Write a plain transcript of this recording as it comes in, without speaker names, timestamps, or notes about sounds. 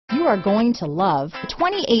you are going to love the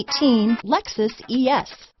 2018 Lexus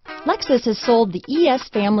ES. Lexus has sold the ES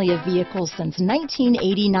family of vehicles since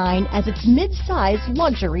 1989 as its mid-size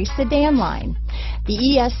luxury sedan line. The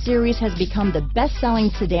ES series has become the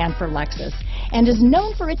best-selling sedan for Lexus and is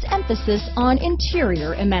known for its emphasis on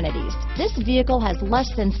interior amenities. This vehicle has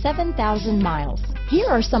less than 7,000 miles. Here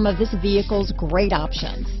are some of this vehicle's great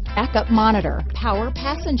options: backup monitor, power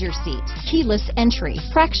passenger seat, keyless entry,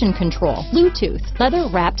 traction control, Bluetooth,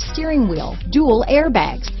 leather-wrapped steering wheel, dual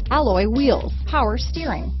airbags, alloy wheels, power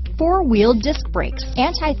steering, four-wheel disc brakes,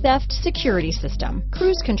 anti-theft security system,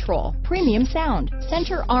 cruise control, premium sound,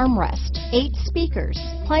 center armrest, 8 speakers,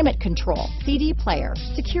 climate control, CD player,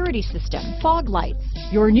 security system, fog lights.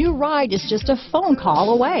 Your new ride is just a phone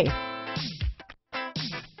call away.